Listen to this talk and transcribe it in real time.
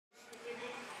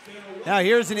Now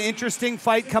here's an interesting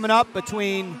fight coming up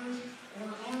between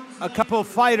a couple of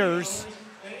fighters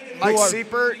Mike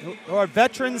Siebert, who are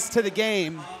veterans to the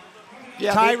game.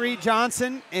 Yeah, Tyree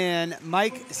Johnson and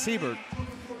Mike Siebert.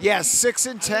 Yeah,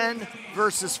 6-10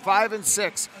 versus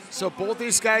 5-6. So both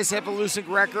these guys have a losing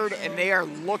record, and they are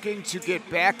looking to get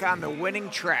back on the winning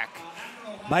track.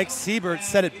 Mike Siebert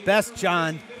said it best,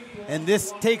 John, and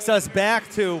this takes us back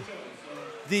to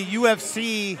the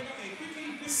UFC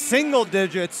single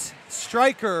digits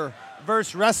striker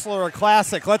versus wrestler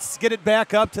classic. Let's get it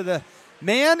back up to the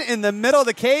man in the middle of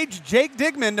the cage, Jake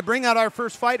Digman, to bring out our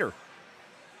first fighter.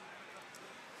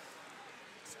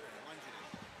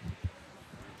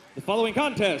 The following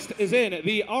contest is in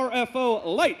the RFO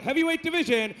light heavyweight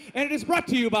division, and it is brought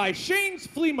to you by Shane's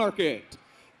Flea Market.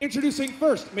 Introducing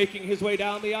first, making his way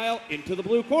down the aisle into the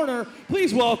blue corner,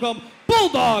 please welcome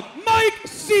Bulldog Mike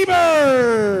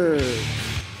Siebert.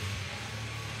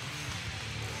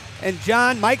 And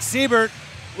John, Mike Siebert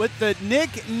with the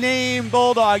nickname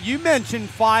Bulldog. You mentioned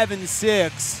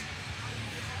 5-6.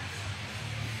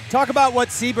 Talk about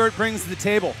what Siebert brings to the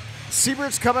table.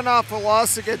 Siebert's coming off a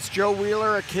loss against Joe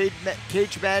Wheeler at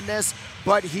Cage Madness,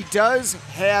 but he does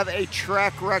have a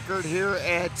track record here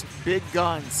at Big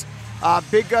Guns.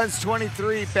 Big Guns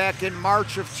 23 back in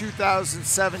March of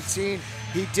 2017.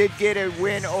 He did get a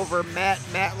win over Matt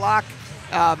Matlock.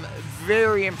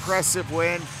 Very impressive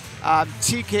win.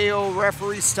 TKO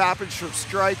referee stoppage from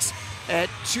strikes at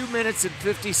 2 minutes and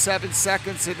 57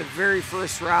 seconds in the very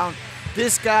first round.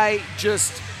 This guy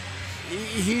just,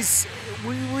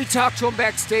 we talked to him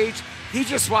backstage. He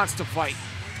just wants to fight.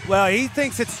 Well, he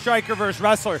thinks it's striker versus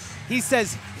wrestler. He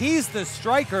says he's the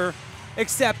striker,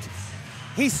 except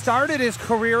he started his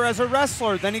career as a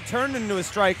wrestler, then he turned into a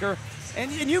striker.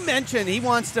 And you mentioned he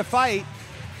wants to fight.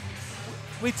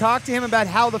 We talked to him about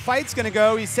how the fight's going to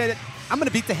go. He said, I'm going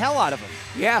to beat the hell out of him.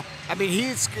 Yeah, I mean,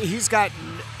 he's got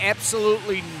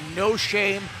absolutely no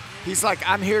shame. He's like,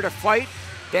 I'm here to fight.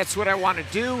 That's what I want to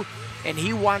do, and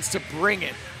he wants to bring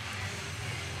it.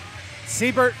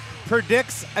 Siebert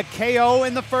predicts a KO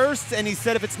in the first, and he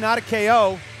said if it's not a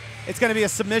KO, it's going to be a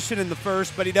submission in the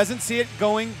first, but he doesn't see it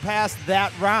going past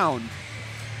that round.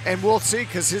 And we'll see,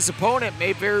 because his opponent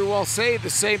may very well say the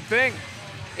same thing.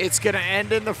 It's going to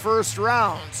end in the first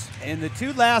rounds. And the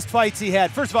two last fights he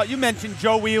had, first of all, you mentioned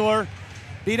Joe Wheeler,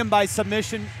 beat him by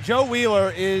submission. Joe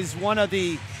Wheeler is one of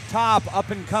the top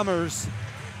up-and-comers.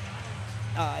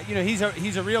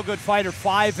 He's a real good fighter,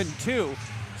 5-2.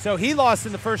 So he lost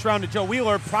in the first round to Joe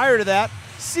Wheeler. Prior to that,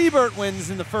 Siebert wins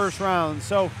in the first round.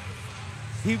 So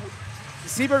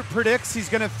Siebert predicts he's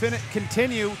going to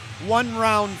continue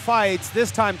one-round fights,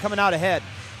 this time coming out ahead.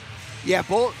 Yeah,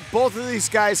 both of these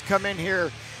guys come in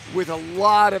here with a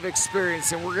lot of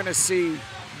experience, and we're going to see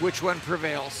which one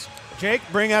prevails. Jake,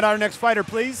 bring out our next fighter,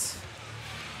 please.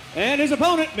 And his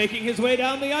opponent, making his way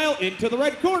down the aisle into the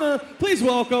red corner, please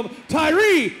welcome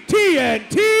Tyree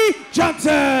TNT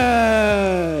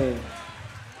Johnson.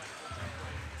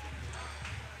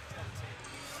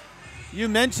 You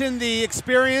mentioned the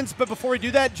experience, but before we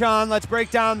do that, John, let's break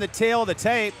down the tail of the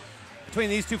tape between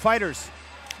these two fighters.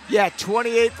 Yeah,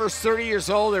 28 versus 30 years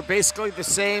old. They're basically the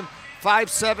same.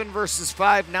 5'7" versus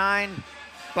 5'9",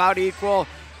 about equal.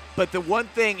 But the one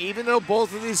thing, even though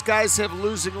both of these guys have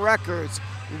losing records,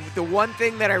 the one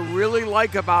thing that I really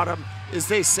like about them is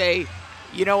they say,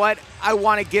 you know what, I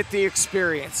want to get the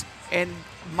experience. And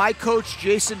my coach,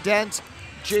 Jason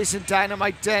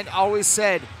Dynamite Dent, always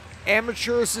said,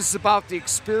 amateurs is about the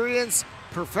experience,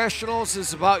 professionals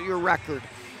is about your record.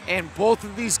 And both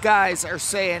of these guys are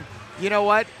saying, you know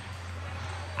what,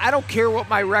 I don't care what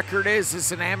my record is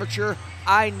as an amateur,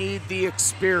 I need the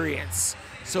experience.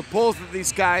 So both of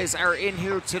these guys are in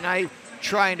here tonight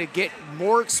trying to get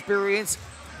more experience,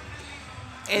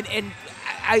 and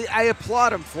I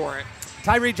applaud him for it.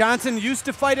 Tyree Johnson used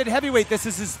to fight at heavyweight. This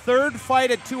is his third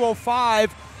fight at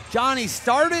 205. Johnny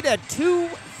started at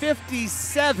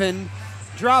 257,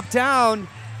 dropped down,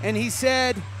 and he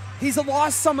said he's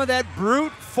lost some of that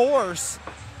brute force,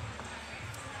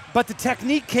 but the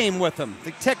technique came with him.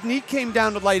 The technique came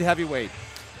down to light heavyweight.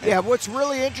 Yeah, what's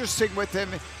really interesting with him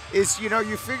is,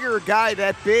 you figure a guy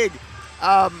that big,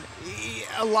 a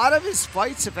lot of his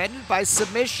fights have ended by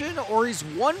submission or he's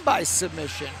won by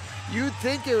submission. You'd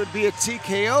think it would be a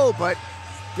TKO, but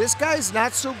this guy's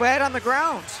not so bad on the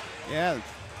ground. Yeah.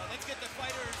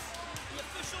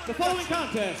 The following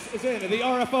contest is in the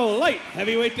RFO light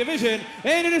heavyweight division,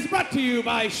 and it is brought to you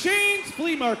by Shane's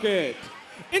Flea Market.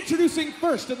 Introducing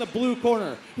first in the blue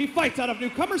corner, he fights out of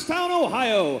Newcomerstown,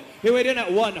 Ohio. He weighed in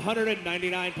at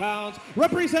 199 pounds,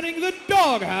 representing the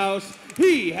Doghouse.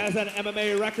 He has an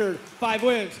MMA record, 5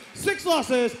 wins, 6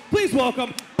 losses. Please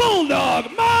welcome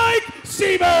Bulldog Mike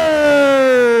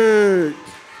Siebert.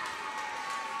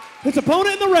 His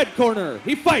opponent in the red corner,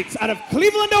 he fights out of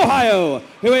Cleveland, Ohio.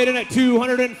 He weighed in at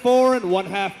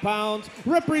 204.5 pounds,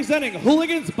 representing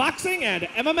Hooligans Boxing and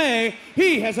MMA.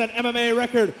 He has an MMA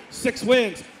record, 6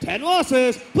 wins, 10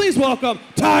 losses. Please welcome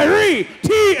Tyree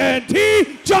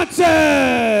TNT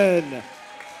Johnson.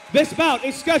 This bout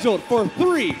is scheduled for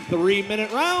 3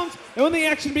 3-minute rounds, and when the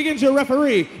action begins, your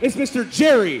referee is Mr.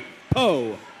 Jerry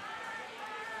Poe.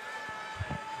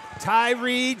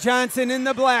 Tyree Johnson in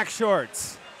the black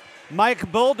shorts.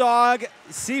 Mike Bulldog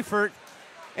Seifert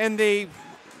and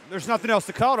there's nothing else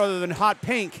to call it other than hot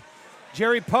pink.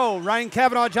 Jerry Poe, Ryan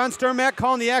Kavanaugh, John Sturmack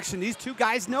calling the action. These two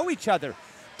guys know each other.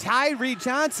 Tyree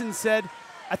Johnson said,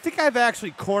 I think I've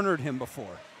actually cornered him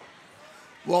before.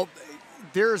 Well,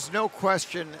 there's no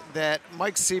question that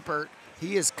Mike Seifert,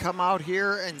 he has come out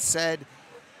here and said,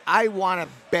 I want to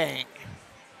bang.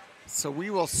 So we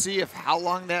will see how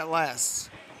long that lasts.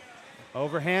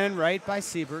 Overhand right by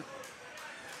Seibert.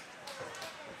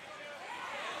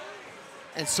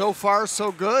 And so far,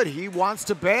 so good. He wants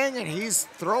to bang, and he's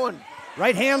throwing.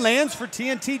 Right hand lands for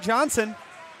TNT Johnson.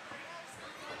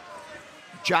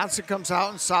 Johnson comes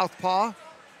out in southpaw,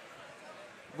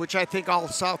 which I think all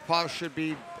southpaws should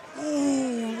be.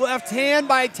 Ooh, left hand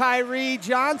by Tyree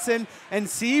Johnson, and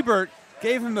Seibert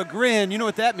gave him a grin. You know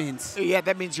what that means? Yeah,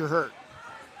 that means you're hurt.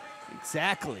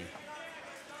 Exactly.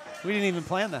 We didn't even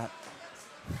plan that.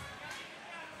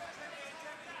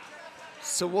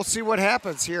 So we'll see what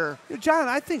happens here. John,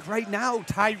 I think right now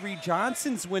Tyree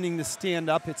Johnson's winning the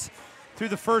stand-up. It's through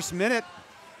the first minute,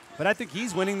 but I think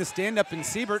he's winning the stand-up, and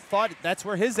Seibert thought that's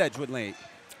where his edge would lay.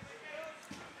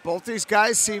 Both these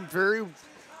guys seem very,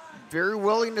 very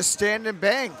willing to stand and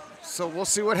bang. So we'll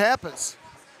see what happens.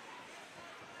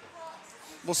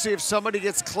 We'll see if somebody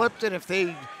gets clipped and if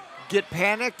they get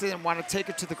panicked and want to take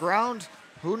it to the ground.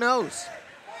 Who knows?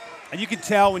 And you can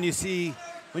tell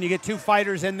when you get two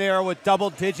fighters in there with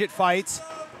double-digit fights,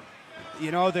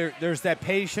 you know, there's that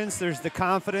patience, there's the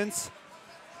confidence,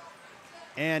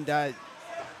 and,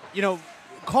 you know,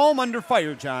 calm under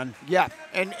fire, John. Yeah,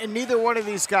 and neither one of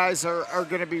these guys are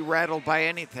going to be rattled by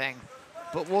anything.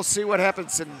 But we'll see what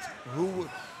happens and who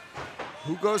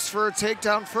goes for a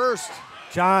takedown first.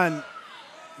 John,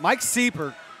 Mike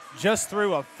Seibert just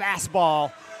threw a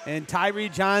fastball, and Tyree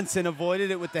Johnson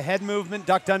avoided it with the head movement,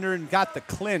 ducked under, and got the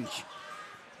clinch.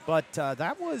 But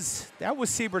that was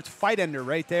Seibert's fight ender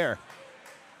right there.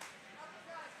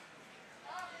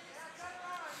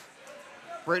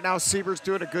 Right now, Seibert's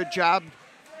doing a good job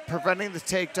preventing the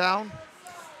takedown.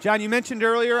 John, you mentioned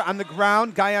earlier on the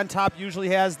ground, guy on top usually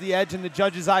has the edge in the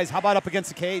judge's eyes. How about up against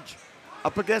the cage?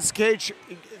 Up against the cage,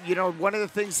 you know, one of the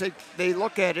things they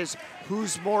look at is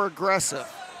who's more aggressive.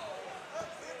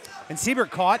 And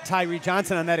Seibert caught Tyree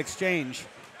Johnson on that exchange.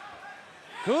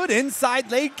 Good inside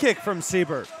leg kick from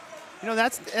Seibert. You know,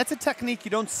 that's a technique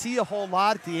you don't see a whole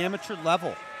lot at the amateur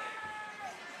level.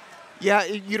 Yeah,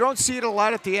 you don't see it a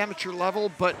lot at the amateur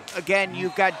level, but again,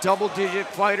 you've got double-digit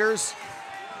fighters.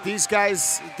 These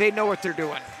guys, they know what they're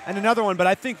doing. And another one, but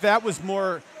I think that was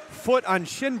more foot on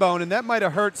shin bone, and that might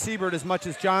have hurt Seibert as much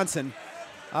as Johnson.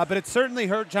 But it certainly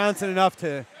hurt Johnson enough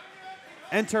to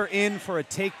enter in for a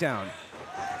takedown.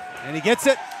 And he gets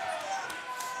it.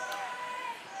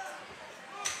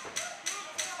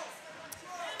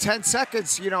 "10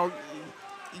 seconds, you know,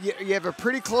 you have a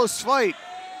pretty close fight.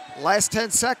 Last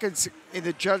 10 seconds in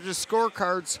the judges'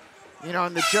 scorecards, you know,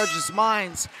 in the judges'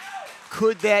 minds,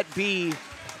 could that be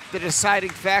the deciding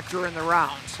factor in the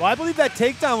round?" Well, I believe that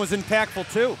takedown was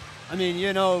impactful too. I mean,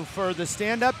 you know, for the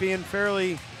stand-up being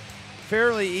fairly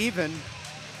even,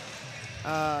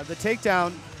 the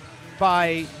takedown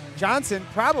by Johnson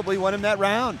probably won him that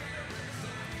round.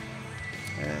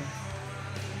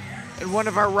 And one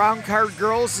of our round card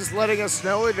girls is letting us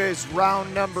know it is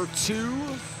round number 2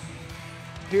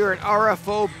 here at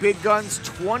RFO Big Guns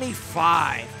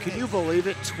 25. Can you believe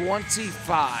it?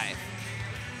 25.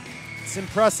 It's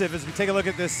impressive as we take a look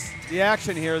at the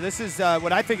action here. This is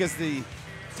what I think is the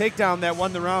takedown that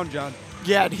won the round, John.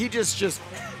 Yeah, and he just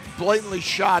blatantly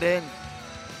shot in.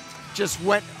 Just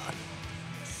went,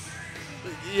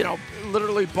 you know,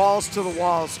 literally balls to the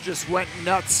walls, just went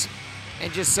nuts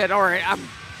and just said, all right,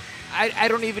 I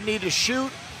don't even need to shoot.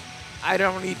 I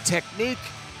don't need technique.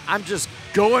 I'm just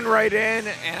going right in,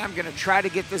 and I'm going to try to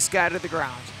get this guy to the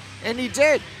ground. And he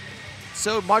did.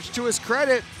 So much to his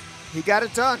credit, he got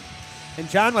it done. And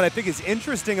John, what I think is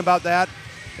interesting about that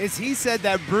is he said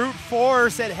that brute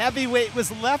force at heavyweight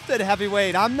was left at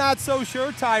heavyweight. I'm not so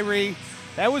sure, Tyree.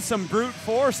 That was some brute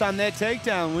force on that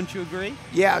takedown, wouldn't you agree?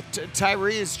 Yeah,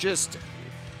 Tyree is just,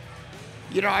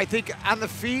 you know, I think on the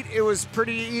feet it was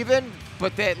pretty even,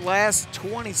 but that last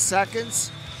 20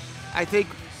 seconds, I think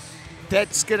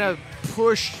that's going to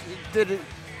push the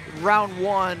round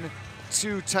one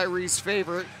to Tyree's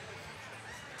favor.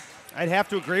 I'd have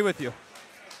to agree with you.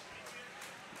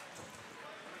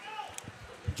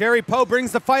 Jerry Poe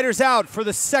brings the fighters out for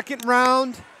the second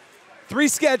round. 3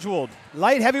 scheduled.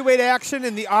 Light heavyweight action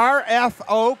in the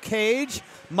RFO cage.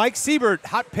 Mike Siebert,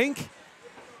 hot pink.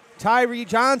 Tyree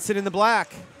Johnson in the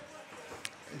black.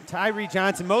 And Tyree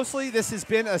Johnson, mostly this has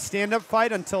been a stand-up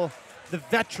fight until the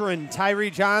veteran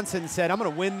Tyree Johnson said, I'm going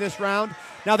to win this round.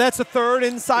 Now that's a third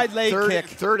inside leg kick.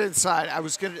 Third inside. I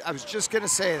was just gonna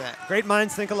say that. Great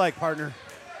minds think alike, partner.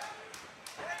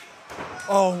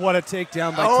 Oh, what a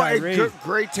takedown by Tyree.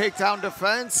 Great takedown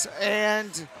defense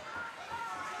and Does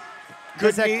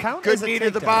good that knee, count good as a knee to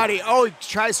the takedown? body. Oh, he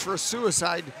tries for a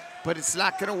suicide, but it's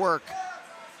not gonna work.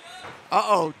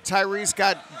 Uh-oh, Tyree's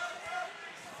got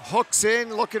hooks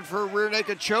in, looking for a rear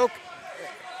naked choke.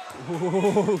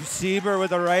 Ooh, Siebert with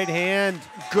the right hand.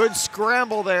 Good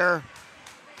scramble there.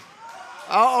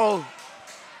 Uh-oh.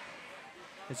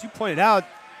 As you pointed out,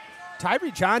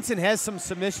 Tyree Johnson has some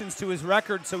submissions to his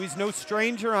record, so he's no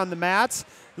stranger on the mats.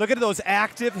 Look at those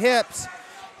active hips.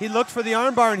 He looked for the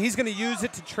armbar, and he's going to use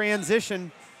it to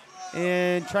transition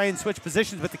and try and switch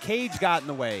positions, but the cage got in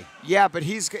the way. Yeah, but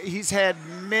he's had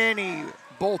many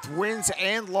both wins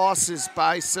and losses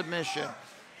by submission.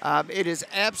 It is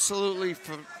absolutely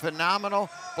phenomenal,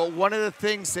 but one of the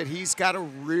things that he's got to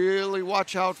really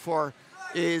watch out for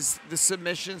is the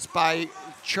submissions by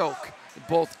choke,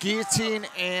 both guillotine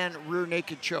and rear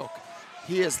naked choke.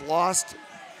 He has lost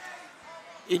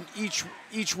in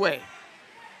each way.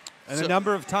 And a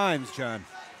number of times, John.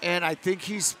 And I think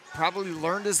he's probably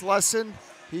learned his lesson.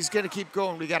 He's going to keep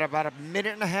going. We got about a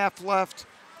minute and a half left.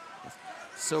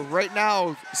 So right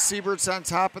now, Siebert's on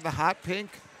top in the hot pink,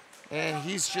 and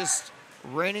he's just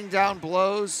raining down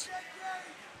blows,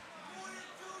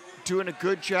 doing a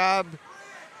good job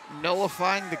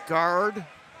nullifying the guard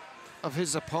of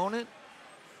his opponent.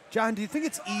 John, do you think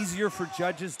it's easier for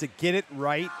judges to get it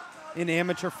right in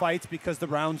amateur fights because the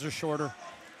rounds are shorter?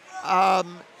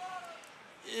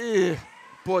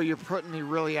 Boy, you're putting me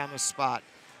really on the spot.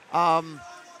 I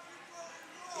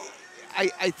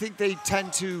think they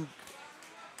tend to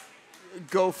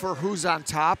go for who's on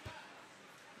top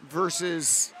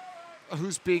versus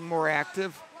who's being more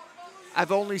active.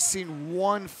 I've only seen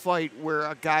one fight where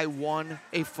a guy won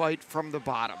a fight from the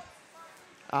bottom.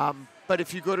 But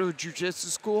if you go to a jiu-jitsu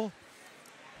school,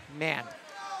 man,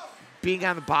 being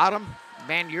on the bottom,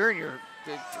 man, you're in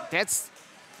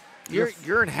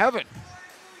heaven.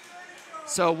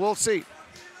 So we'll see.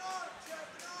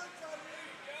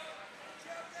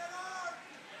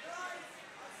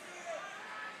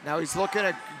 Now he's looking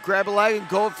to grab a leg and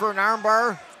go for an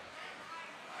armbar.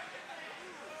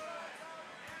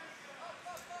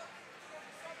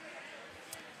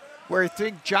 Where I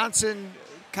think Johnson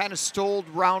kind of stole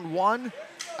round one,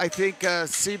 I think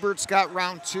Siebert's got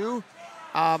round two.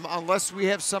 Unless we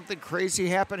have something crazy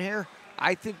happen here,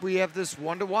 I think we have this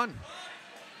 1-1.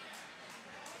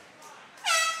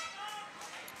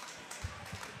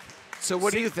 So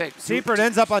what do you think? Siebert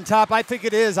ends up on top. I think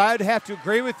it is. I'd have to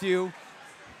agree with you.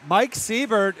 Mike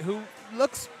Siebert, who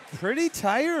looks pretty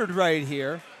tired right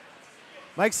here.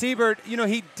 Mike Siebert, you know,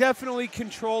 he definitely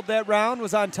controlled that round,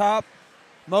 was on top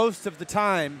most of the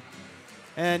time.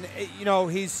 And, you know,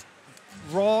 he's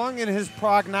wrong in his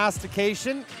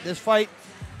prognostication. This fight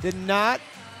did not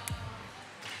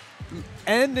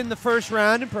end in the first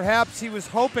round, and perhaps he was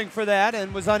hoping for that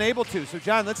and was unable to. So,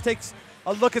 John, let's take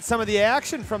a look at some of the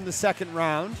action from the second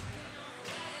round.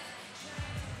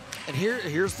 And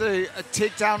here's the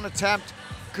takedown attempt.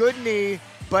 Good knee,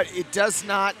 but it does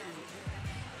not.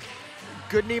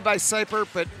 Good knee by Siebert,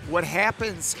 but what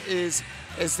happens is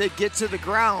as they get to the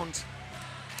ground,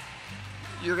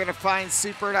 you're going to find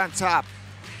Siebert on top.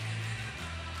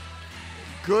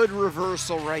 Good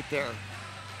reversal right there.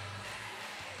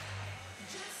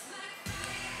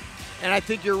 And I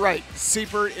think you're right.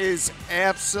 Siebert is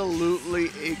absolutely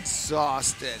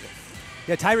exhausted.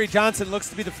 Yeah, Tyree Johnson looks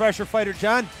to be the fresher fighter,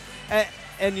 John.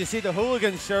 And you see the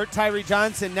Hooligans shirt. Tyree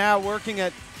Johnson now working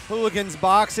at Hooligans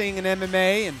Boxing and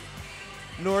MMA in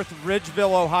North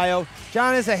Ridgeville, Ohio.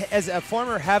 John, as a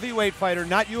former heavyweight fighter,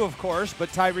 not you, of course,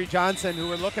 but Tyree Johnson, who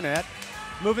we're looking at,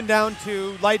 moving down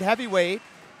to light heavyweight.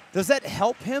 Does that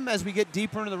help him as we get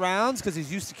deeper into the rounds because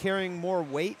he's used to carrying more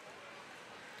weight?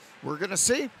 We're going to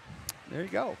see. There you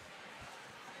go.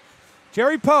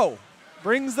 Jerry Poe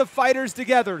brings the fighters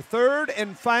together. Third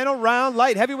and final round,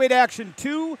 light heavyweight action.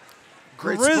 Two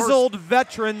grizzled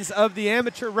veterans of the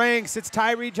amateur ranks. It's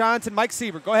Tyree Johnson, Mike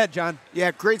Siebert. Go ahead, John.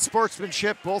 Yeah, great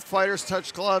sportsmanship. Both fighters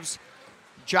touch gloves.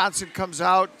 Johnson comes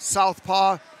out,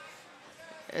 southpaw,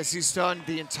 as he's done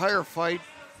the entire fight.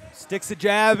 Sticks a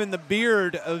jab in the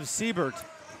beard of Siebert.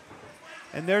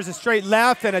 And there's a straight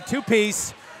left and a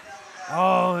two-piece.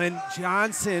 Oh, and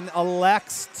Johnson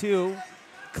elects to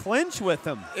clinch with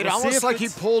him. It almost like he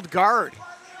pulled guard.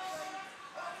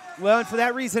 Well, and for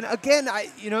that reason, again,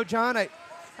 John,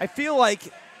 I feel like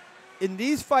in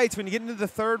these fights, when you get into the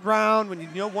third round, when you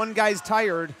know one guy's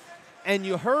tired and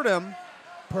you hurt him,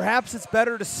 perhaps it's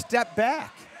better to step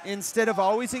back instead of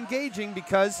always engaging,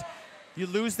 because you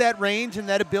lose that range and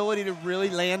that ability to really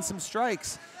land some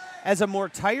strikes. As a more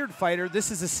tired fighter,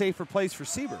 this is a safer place for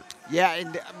Siebert. Yeah,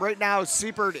 and right now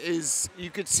Siebert is,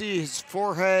 you could see his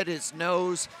forehead, his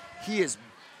nose, he is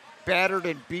battered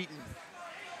and beaten.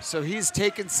 So he's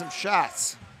taken some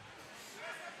shots.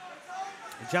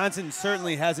 Johnson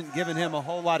certainly hasn't given him a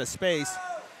whole lot of space.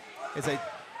 As I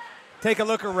take a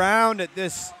look around at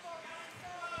this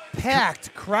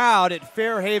packed crowd at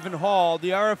Fairhaven Hall, the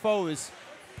RFO is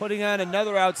putting on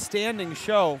another outstanding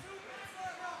show.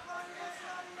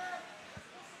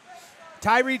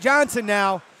 Tyree Johnson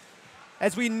now,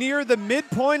 as we near the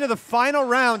midpoint of the final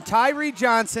round. Tyree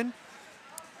Johnson.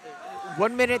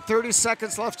 1 minute, 30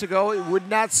 seconds left to go. It would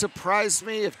not surprise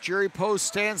me if Jerry Poe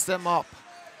stands them up,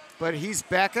 but he's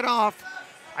backing off.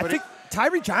 I think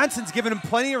Tyree Johnson's given him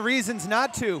plenty of reasons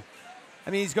not to. I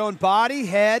mean, he's going body,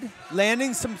 head,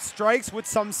 landing some strikes with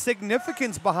some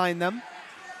significance behind them.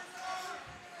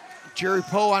 Jerry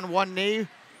Poe on one knee.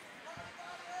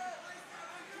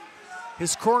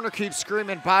 His corner keeps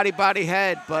screaming body, body,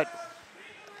 head, but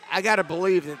I got to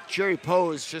believe that Jerry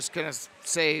Poe is just going to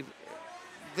say,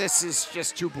 this is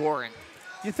just too boring.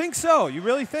 You think so? You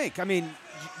really think? I mean,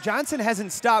 Johnson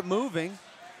hasn't stopped moving,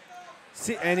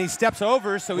 and he steps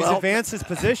over, so he's advanced his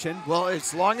position. Well,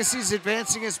 as long as he's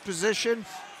advancing his position,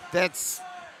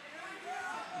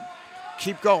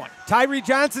 keep going. Tyree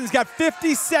Johnson's got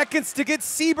 50 seconds to get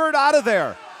Siebert out of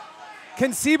there.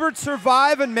 Can Siebert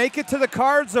survive and make it to the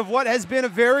cards of what has been a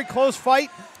very close fight?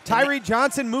 Tyree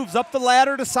Johnson moves up the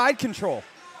ladder to side control.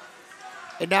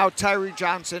 And now Tyree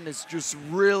Johnson is just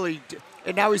really,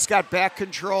 and now he's got back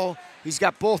control. He's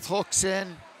got both hooks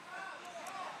in.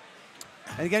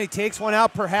 And again, he takes one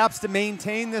out perhaps to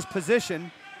maintain this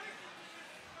position.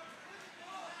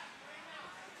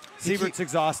 Siebert's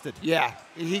exhausted. Yeah,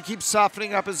 he keeps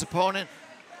softening up his opponent.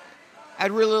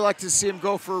 I'd really like to see him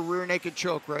go for a rear naked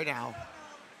choke right now.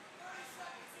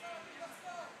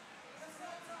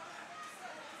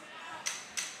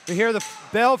 We hear the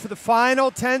bell for the final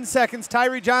 10 seconds.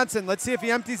 Tyree Johnson, let's see if he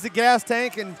empties the gas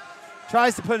tank and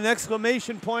tries to put an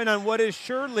exclamation point on what is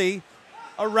surely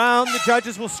a round the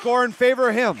judges will score in favor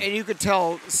of him. And you could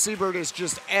tell Siebert is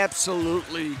just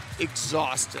absolutely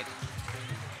exhausted.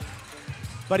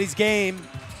 But he's game.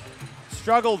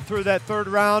 Struggled through that third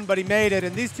round, but he made it.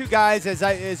 And these two guys,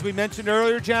 as we mentioned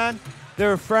earlier, John,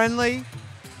 they're friendly.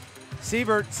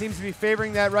 Siebert seems to be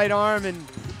favoring that right arm, and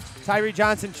Tyree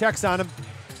Johnson checks on him.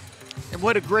 And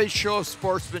what a great show of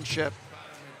sportsmanship.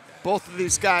 Both of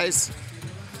these guys.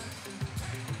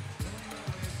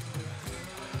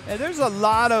 And there's a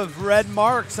lot of red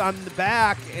marks on the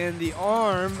back and the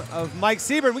arm of Mike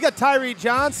Siebert. We got Tyree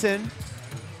Johnson.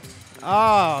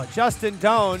 Oh, Justin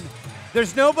Doan.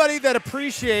 There's nobody that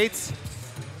appreciates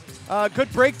good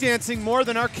breakdancing more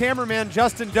than our cameraman,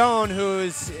 Justin Doan,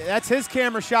 that's his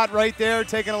camera shot right there,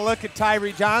 taking a look at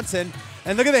Tyree Johnson.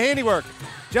 And look at the handiwork.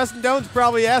 Justin Doan's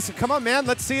probably asking, come on, man,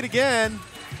 let's see it again.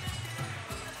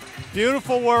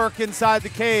 Beautiful work inside the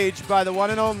cage by the one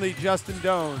and only Justin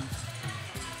Doan.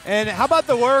 And how about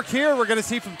the work here we're going to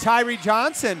see from Tyree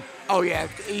Johnson? Oh, yeah.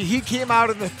 He came out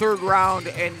in the third round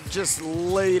and just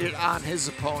laid it on his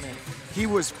opponent. He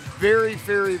was very,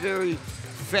 very, very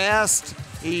fast.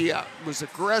 He was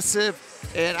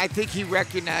aggressive, and I think he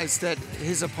recognized that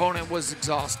his opponent was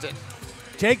exhausted.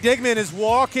 Jake Digman is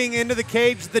walking into the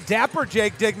cage, the dapper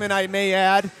Jake Digman, I may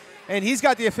add, and he's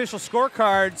got the official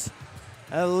scorecards.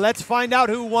 Let's find out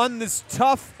who won this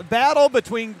tough battle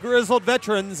between grizzled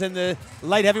veterans in the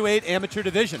light heavyweight amateur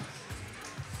division.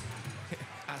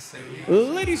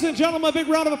 Ladies and gentlemen, a big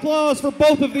round of applause for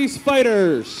both of these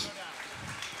fighters.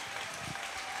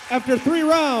 After 3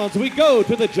 rounds, we go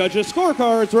to the judges'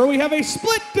 scorecards where we have a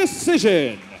split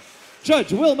decision.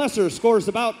 Judge Will Messer scores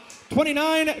about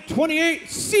 29-28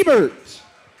 Siebert.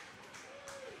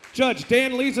 Judge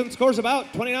Dan Leeson scores about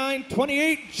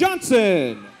 29-28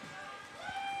 Johnson.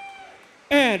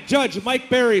 And Judge Mike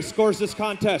Berry scores this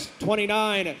contest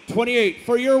 29-28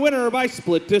 for your winner by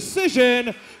split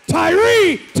decision,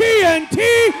 Tyree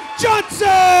TNT Johnson!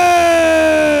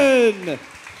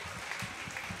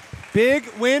 Big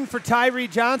win for Tyree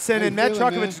Johnson, and Matt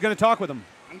Truckovich is going to talk with him.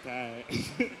 I'm tired.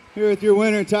 Here with your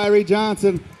winner, Tyree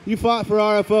Johnson. You fought for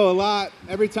RFO a lot.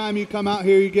 Every time you come out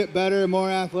here, you get better and more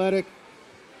athletic.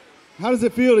 How does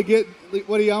it feel to get,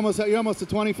 you're almost to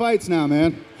 20 fights now,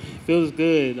 man? Feels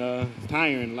good. It's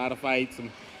tiring, a lot of fights.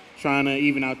 I'm trying to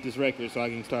even out this record so I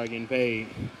can start getting paid.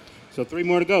 So 3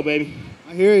 more to go, baby.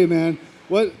 I hear you, man.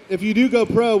 What if you do go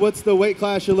pro, what's the weight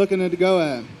class you're looking to go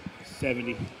at?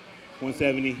 70,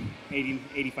 170, 80,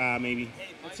 85 maybe.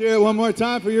 Let's hear it one more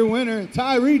time for your winner,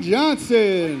 Tyree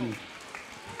Johnson.